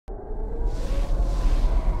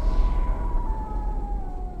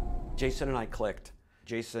Jason and I clicked.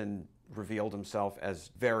 Jason revealed himself as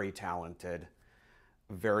very talented,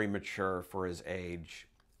 very mature for his age,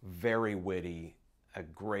 very witty, a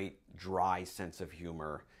great dry sense of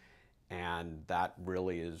humor, and that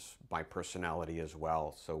really is my personality as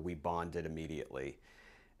well. So we bonded immediately.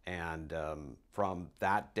 And from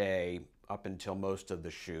that day up until most of the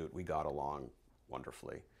shoot, we got along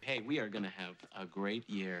wonderfully. Hey, we are gonna have a great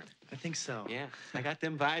year. I think so. Yeah, I got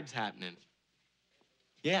them vibes happening.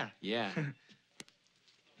 Yeah. Yeah.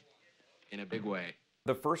 In a big way.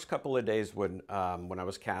 The first couple of days when I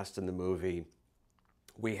was cast in the movie,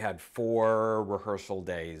 we had 4 rehearsal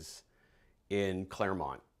days in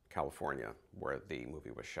Claremont, California, where the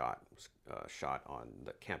movie was shot. It was shot on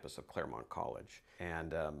the campus of Claremont College.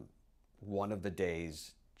 And one of the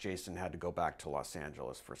days, Jason had to go back to Los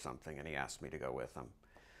Angeles for something, and he asked me to go with him.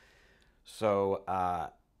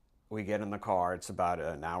 So we get in the car. It's about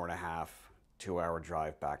an hour and a half, 2-hour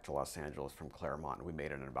drive back to Los Angeles from Claremont, and we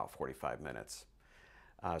made it in about 45 minutes.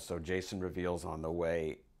 So Jason reveals on the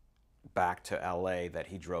way back to LA that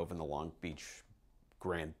he drove in the Long Beach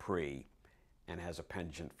Grand Prix and has a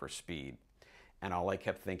penchant for speed. And all I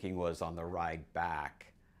kept thinking was, on the ride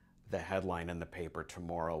back, the headline in the paper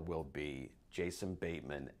tomorrow will be, Jason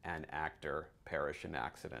Bateman, an actor, perish in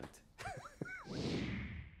accident.